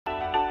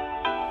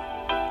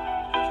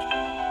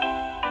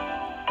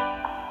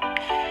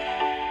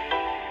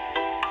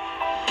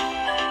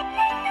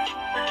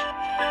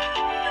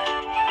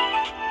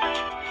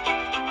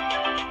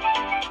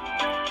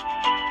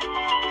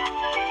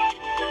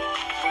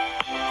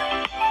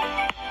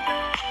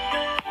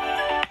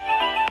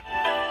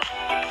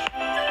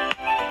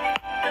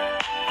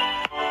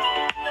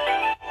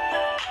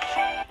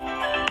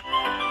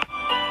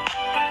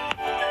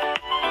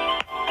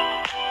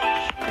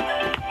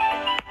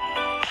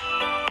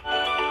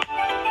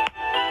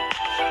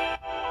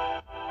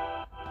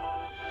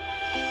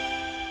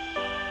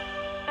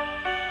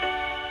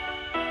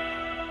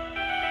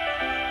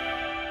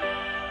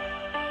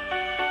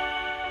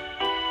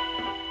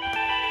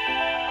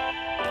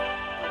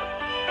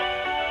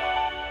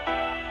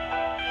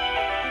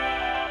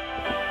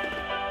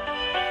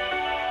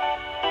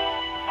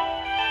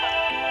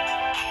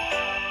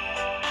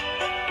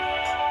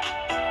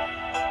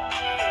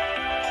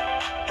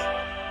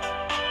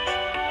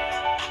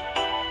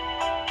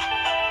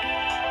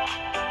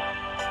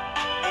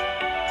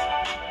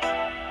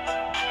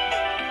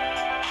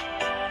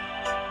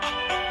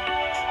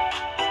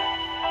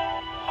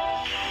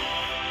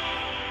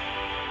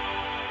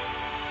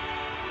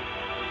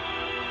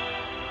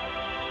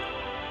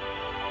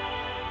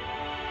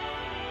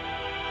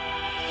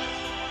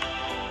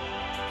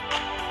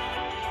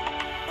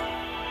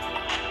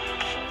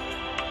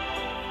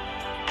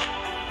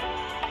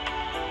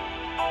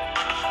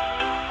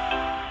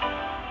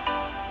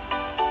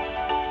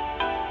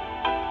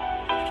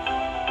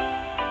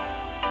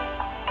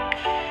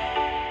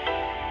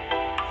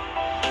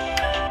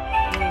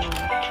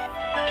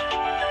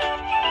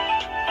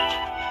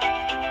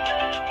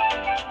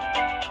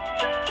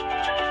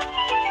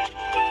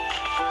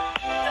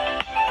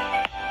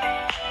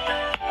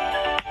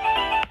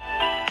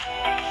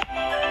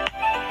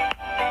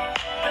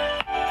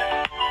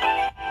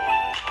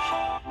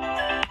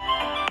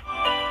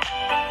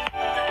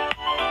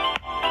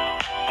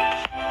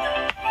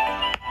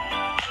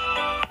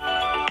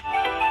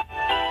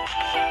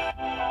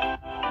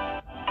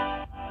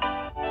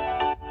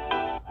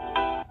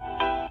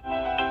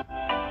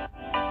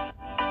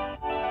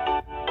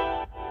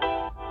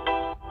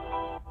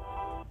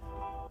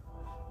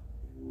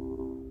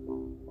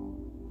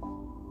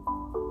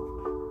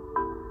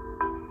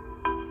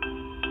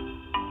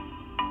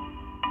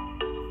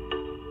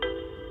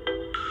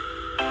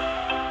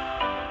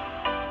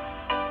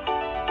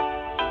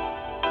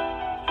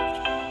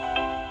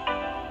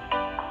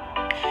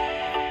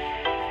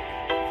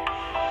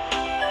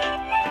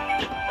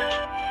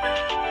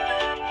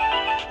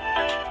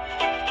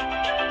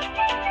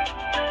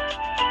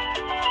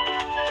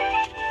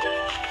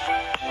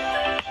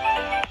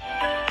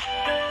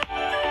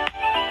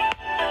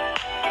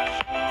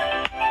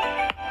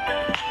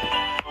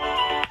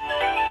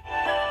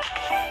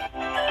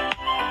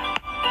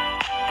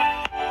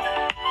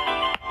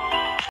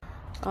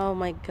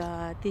my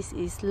god, this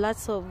is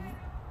lots of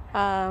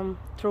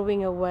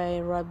throwing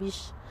away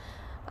rubbish,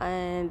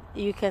 and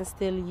you can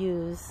still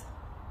use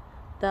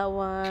that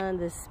one,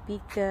 the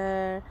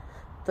speaker,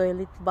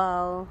 toilet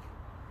bowl.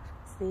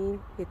 See,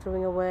 you're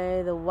throwing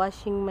away the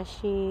washing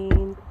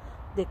machine,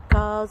 the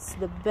couch,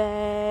 the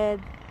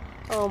bed.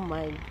 Oh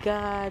my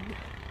god,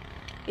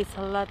 it's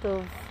a lot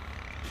of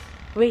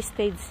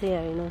wastage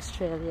here in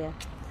Australia.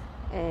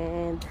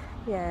 And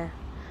yeah,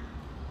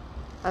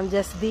 I'm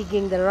just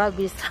digging the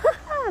rubbish.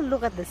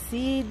 Look at the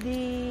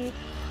CD.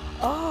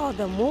 Oh,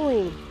 the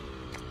mowing,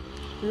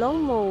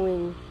 lawn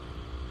mowing.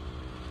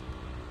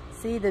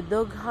 See the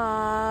dog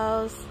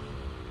house.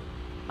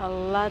 A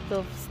lot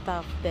of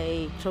stuff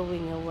they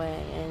throwing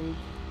away, and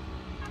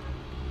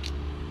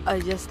I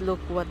just look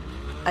what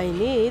I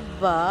need,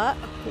 but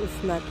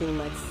it's nothing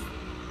much.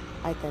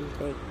 I can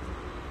take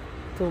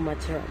too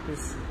much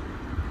rubbish.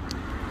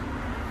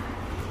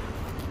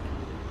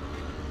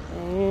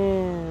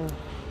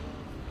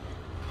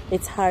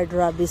 It's hard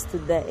rubbish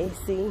today.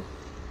 See,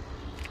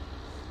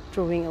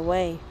 throwing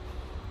away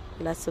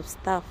lots of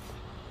stuff.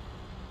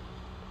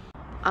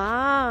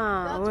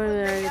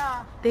 We're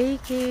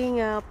taking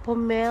a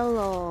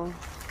pomelo.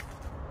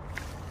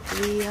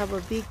 We have a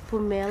big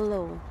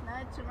pomelo. No,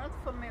 it's not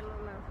pomelo,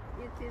 love.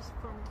 It is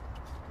from...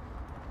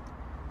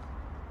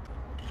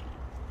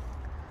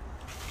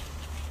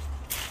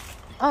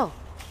 Oh,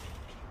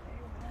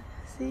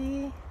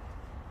 see,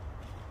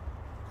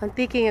 I'm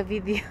taking a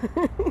video.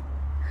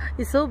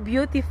 It's so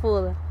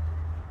beautiful.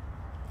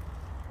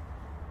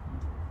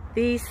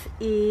 This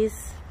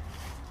is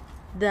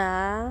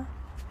the...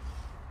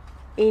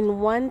 In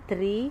one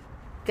tree,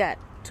 got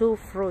two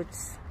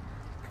fruits,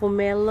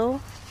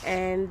 pomelo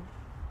and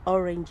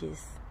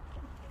oranges.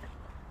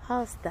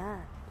 How's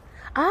that?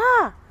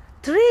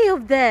 Three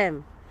of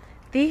them.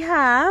 They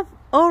have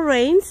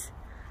orange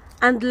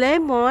and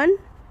lemon.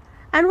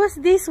 And what's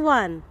this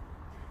one?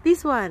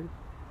 This one?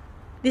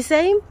 The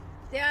same?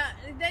 Yeah,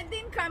 they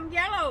didn't come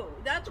yellow.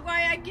 That's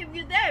why I give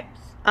you them.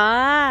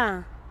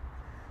 That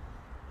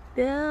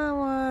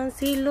one.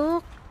 See,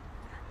 look.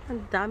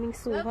 Ang daming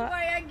suha. That's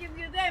why I give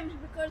you them,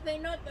 because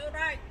they're not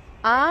alright.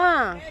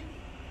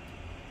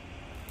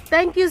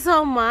 Thank you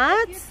so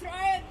much. If you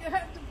try it, you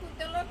have to put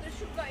a lot of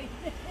sugar in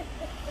it.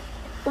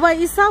 Why,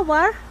 is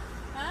sour?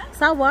 Huh?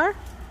 Sour?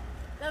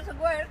 Doesn't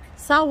work.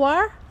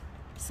 Sour?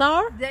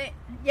 Sour?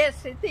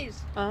 Yes, it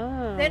is.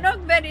 They're not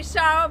very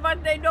sour,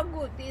 but they're not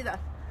good either.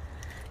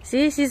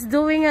 See, she's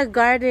doing a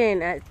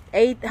garden at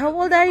 8. How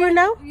old are you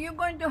now? You're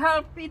going to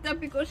help Peter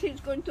because he's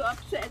going to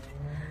upset.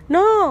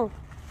 No.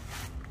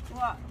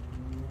 What?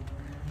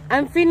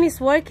 I'm finished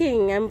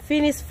working. I'm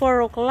finished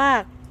 4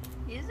 o'clock.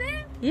 Is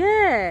it?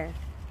 Yeah.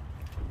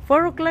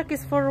 4 o'clock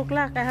is 4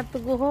 o'clock. I have to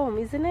go home,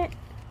 isn't it?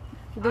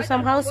 Do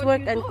some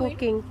housework and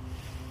cooking.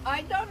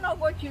 I don't know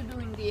what you're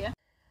doing, dear.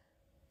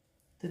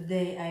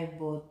 Today I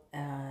bought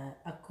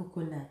a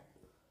coconut.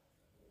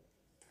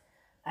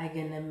 I'm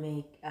gonna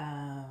make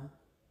a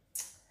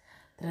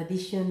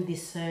tradition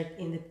dessert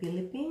in the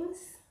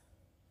Philippines.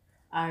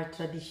 Our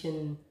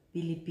tradition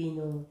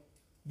Filipino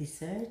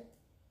dessert.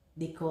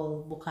 They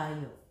call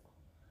bukayo.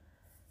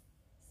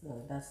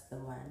 So that's the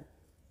one.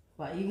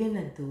 What you're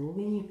gonna do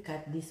when you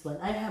cut this one?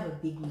 I have a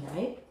big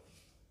knife.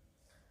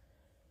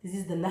 This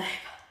is the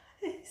knife.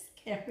 It's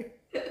scary.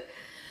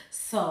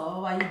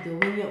 So what you do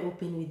when you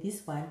open with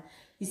this one,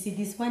 you see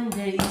this one,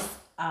 there is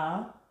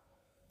a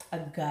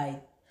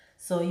guide.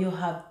 So you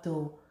have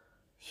to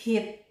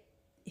hit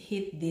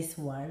this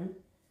one,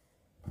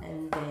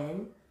 and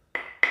then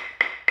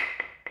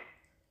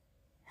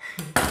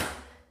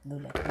do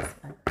like this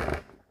one.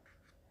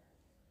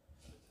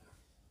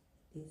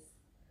 This.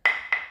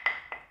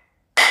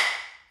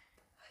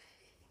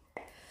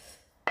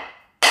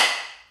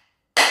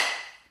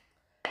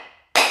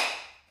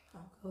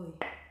 Okay.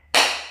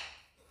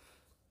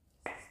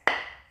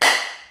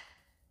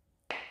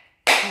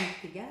 Ang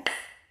tigas.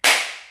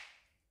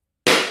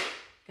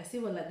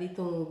 Kasi wala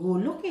ditong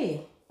gulok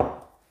eh.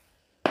 Ayan.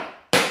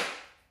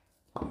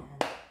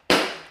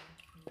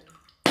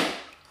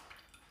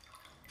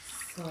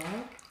 So,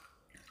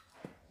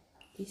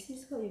 this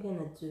is what you're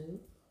gonna do.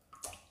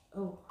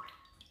 Oh.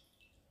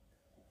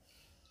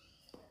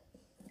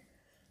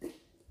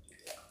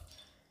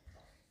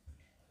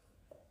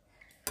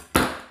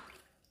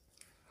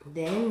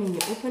 Then when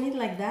you open it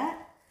like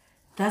that,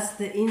 that's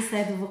the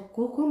inside of a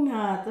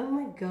coconut. Oh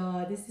my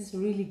god, this is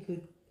really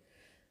good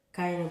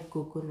kind of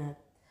coconut.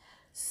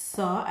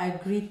 So I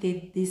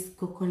grated this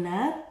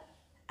coconut.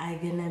 I'm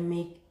gonna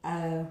make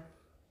a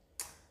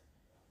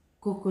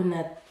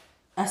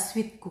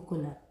sweet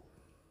coconut.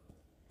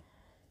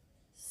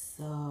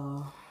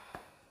 So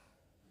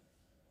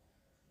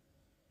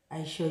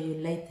I show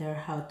you later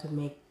how to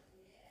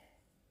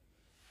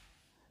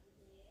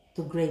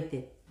grate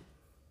it.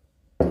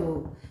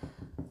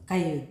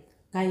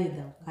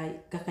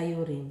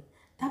 Kakayurin.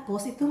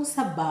 Tapos, itong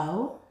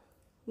sabaw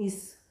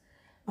is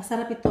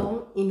masarap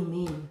itong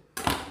inumin.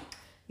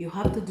 You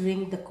have to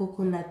drink the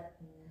coconut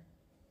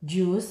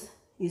juice.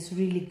 It's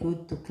really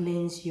good to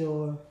cleanse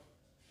your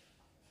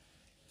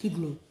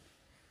kidney.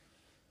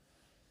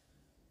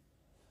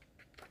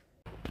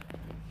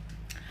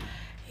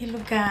 Hello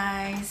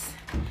guys!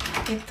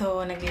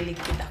 Ito,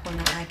 nagliligpit ako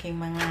ng aking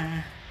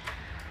mga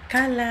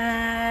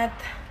kalat.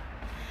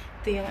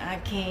 Ito yung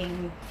aking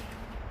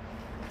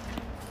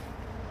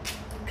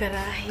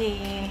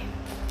garahe.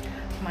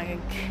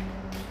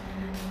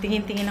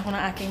 Tingin-tingin ako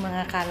ng aking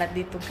mga kalat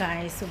dito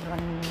guys.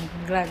 Sobrang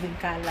grabing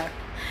kalat.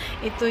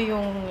 Ito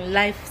yung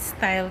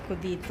lifestyle ko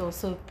dito.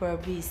 Super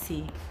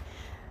busy.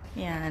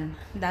 Yan.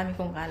 Dami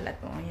kong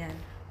kalat. Oh, yan.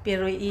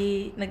 Pero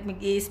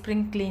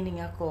mag-i-spring cleaning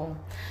ako.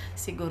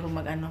 Siguro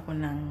mag-ano ko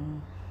ng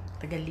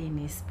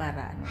tagalinis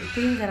para ano. Ito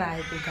yung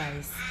garahe ko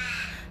guys.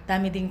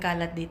 Dami din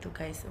kalat dito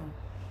guys. Oh.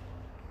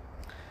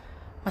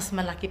 Mas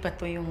malaki pa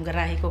to yung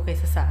garahe ko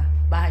kaysa sa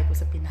bahay ko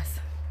sa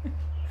Pinas.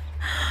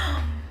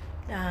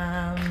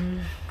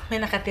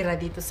 May nakatira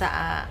dito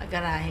sa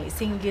garahe.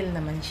 Single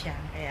naman siya.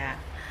 Kaya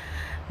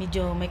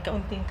medyo may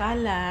kaunting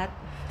kalat.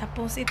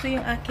 Tapos ito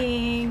yung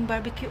aking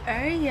barbecue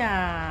area.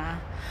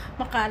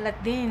 Makalat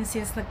din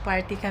since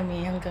nagparty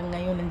kami. Hanggang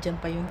ngayon nandyan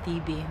pa yung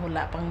TV.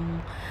 Wala pang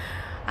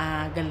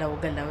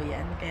galaw-galaw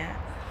yan. Kaya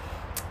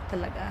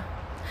talaga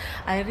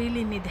I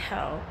really need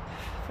help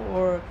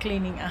for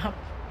cleaning up.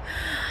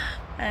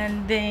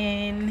 And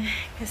then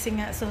kasi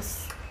nga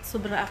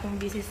sobra akong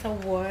busy sa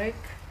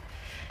work.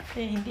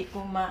 Kaya hindi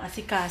ko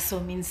maasikaso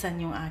minsan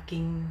yung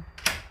aking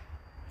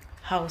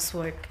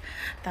housework.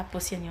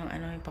 Tapos yan yung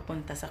yung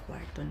papunta sa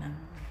kwarto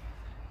ng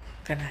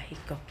garahe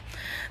ko.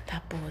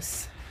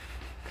 Tapos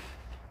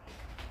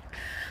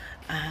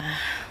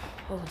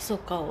oh, so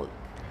cold.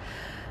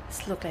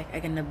 It's look like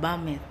I'm gonna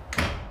vomit.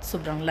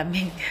 Sobrang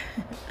lamig.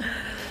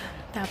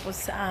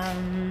 Tapos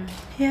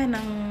yan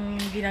ang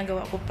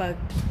ginagawa ko pag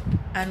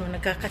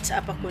nagka-catch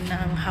up ako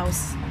ng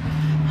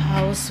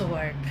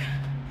housework.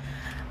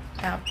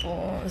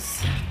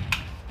 Tapos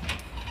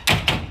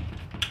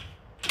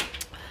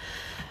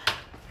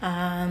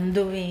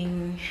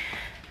doing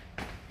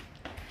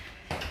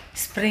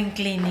spring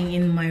cleaning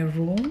in my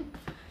room.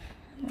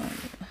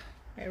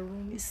 My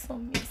room is so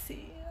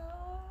messy.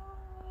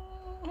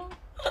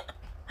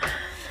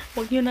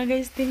 Huwag nyo na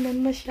guys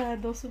tingnan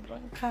masyado.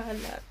 Sobrang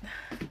kalat.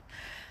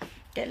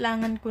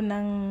 Kailangan ko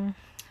ng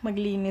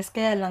maglinis.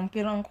 Kaya lang,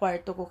 pero ang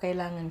kwarto ko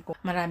kailangan ko.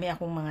 Marami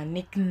akong mga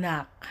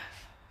knick-knack.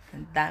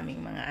 Ang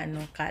daming mga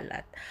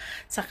kalat.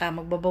 Saka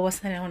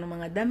magbabawas na rin ako ng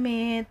mga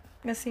damit.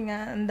 Kasi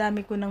nga, ang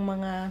dami ko ng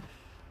mga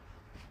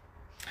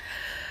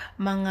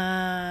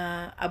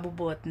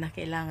abubot na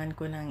kailangan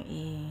ko nang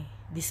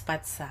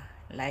i-dispatch sa.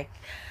 Like,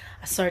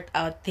 sort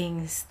out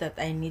things that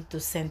I need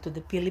to send to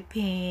the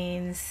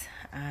Philippines.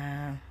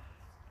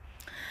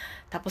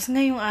 Tapos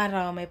ngayong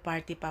araw, may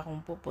party pa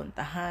akong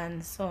pupuntahan.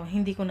 So,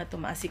 hindi ko na ito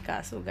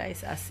maasikaso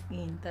guys. As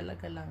in,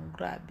 talaga lang,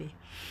 grabe.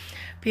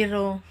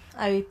 Pero,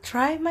 I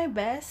try my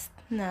best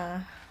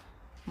na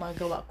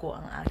magawa ko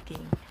ang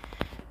aking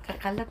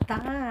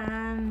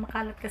kakalatan.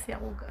 Makalat kasi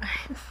ako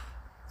guys.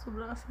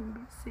 Sobrang kasing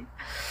busy.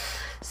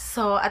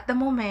 So, at the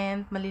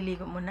moment,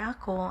 maliligo muna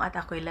ako at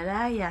ako'y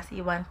lalayas.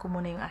 Iwan ko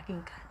muna yung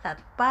aking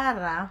kalat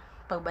para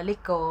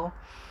pagbalik ko,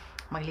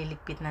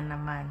 magliligpit na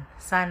naman.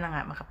 Sana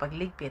nga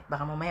makapagligpit.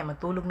 Baka mamaya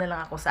matulog na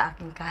lang ako sa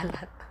aking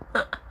kalat.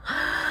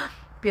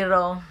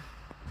 Pero,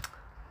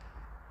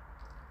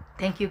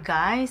 thank you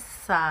guys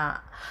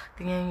sa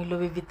tingnan yung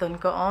Louis Vuitton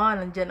ko. Oh,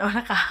 nandyan. Oh,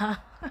 nakahang.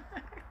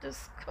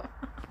 Diyos ko.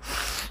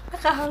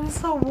 Nakahang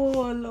sa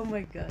wall. Oh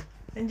my God.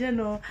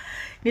 Nandyan oh.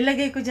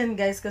 Nilagay ko dyan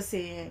guys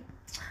kasi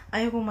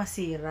ayaw kong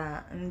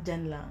masira.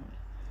 Nandyan lang.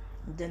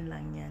 Nandyan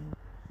lang yan.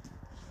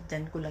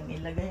 Dyan ko lang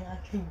ilagay ang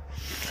aking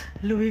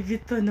Louis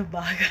Vuitton na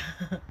bag.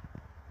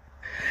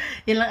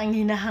 Yan lang ang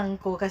hinahang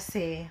ko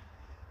kasi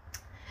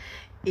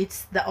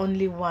it's the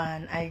only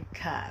one I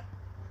got.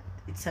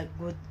 It's a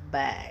good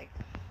bag.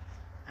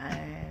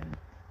 And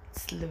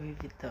it's Louis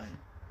Vuitton.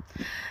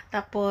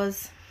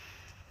 Tapos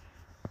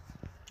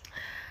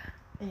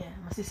ayan,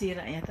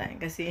 masisira yata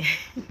kasi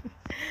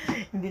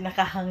hindi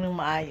nakahang ng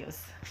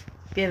maayos.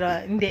 Pero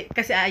hindi,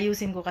 kasi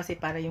ayusin ko kasi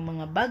para yung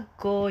mga bag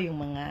ko, yung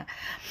mga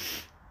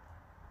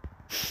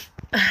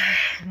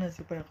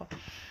nasipon ako.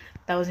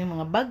 Tapos yung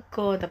mga bag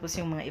ko, tapos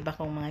yung mga iba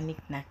kong mga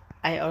knick-knack,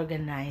 I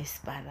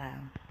organize para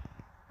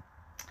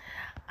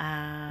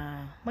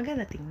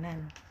maganda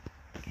tingnan.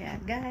 Kaya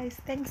guys,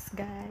 thanks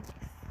guys.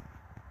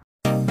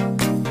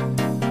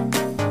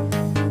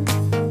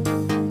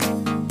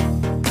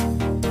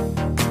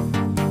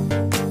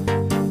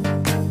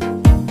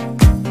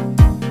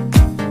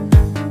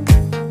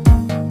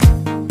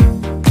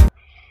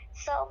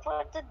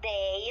 For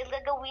today, yung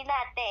gagawin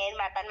natin,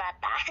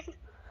 matan-matan.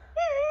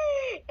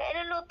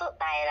 Luluto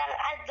tayo ng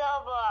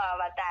adobo,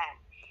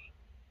 matan.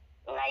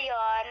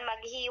 Ngayon,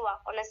 maghiwa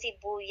ko ng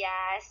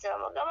sibuyas. So,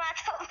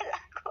 magamata pala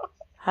ako.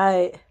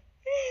 Hi.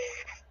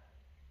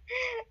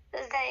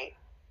 Tapos,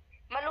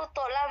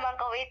 maluto lang,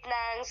 magkawit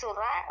ng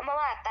sura.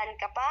 Mamatan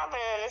ka pa,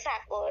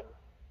 mananasakon.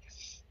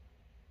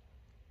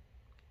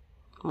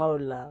 Mau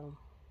lang.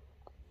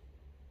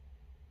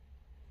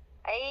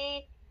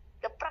 Ay,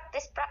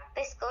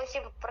 practice ko,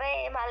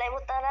 syempre. Malay mo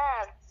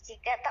na.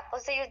 sikat ako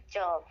sa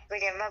YouTube.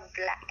 Kunya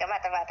mag-vlog ka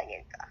mata-mata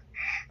yun ko.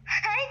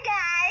 Hi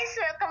guys!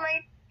 Welcome my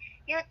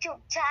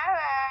YouTube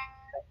channel.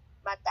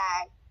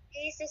 Matan.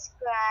 Please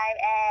subscribe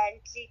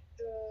and click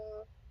to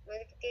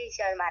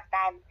notification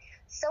matan.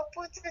 So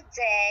for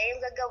today,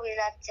 yung gagawin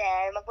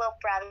natin,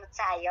 magpa-prank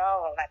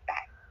tayo,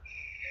 matan.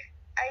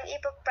 Ang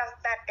ipaprank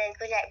natin,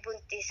 kunya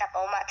buntis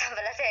ako, mata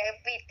pala sa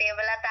pite,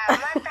 wala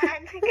tamatan.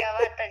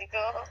 Gamatan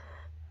ko.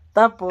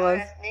 Tapos,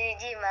 Ni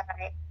Jima.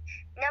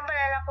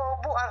 Nabala na ko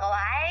buang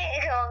kaway.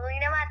 Kung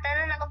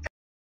namatan na ako